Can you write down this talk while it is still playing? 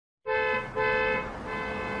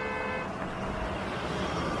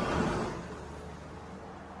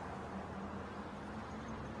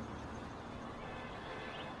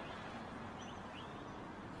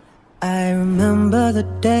I remember the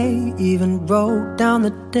day, even wrote down the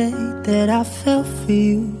day that I fell for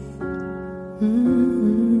you.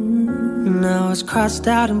 Now it's crossed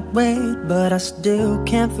out in red, but I still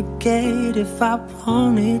can't forget if I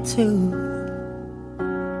wanted to.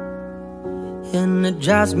 And it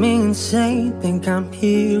drives me insane, think I'm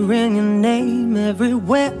hearing your name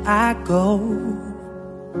everywhere I go.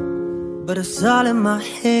 But it's all in my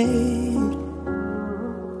head,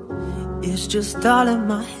 it's just all in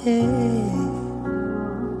my head.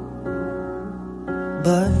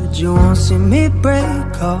 But you won't see me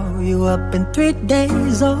break, call you up in 3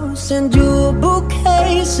 days, or send you a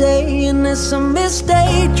bouquet saying it's a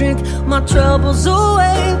mistake. Drink my troubles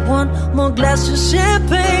away, one more glass of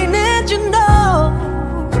champagne. And you know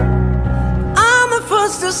I'm the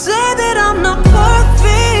first to say that I'm not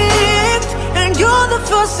perfect, and you're the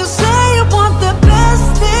first to say you want the best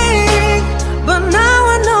thing. But now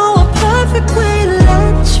I know a perfect way to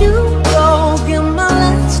let you go. Give my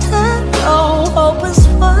last hello, hope it's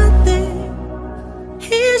worth it.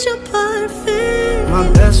 Here's your perfect. My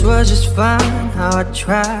best was just fine. How I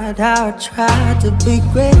tried to be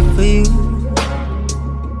great for you.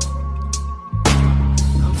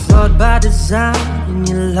 I'm flawed by design, and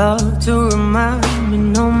you love to remind me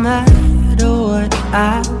no matter what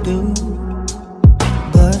I do.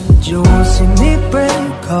 But you won't see me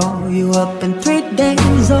break, call you up in 3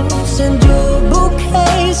 days, or send you a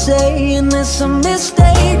bouquet saying it's a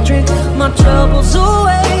mistake. Drink my troubles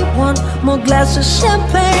away, one more glass of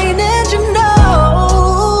champagne.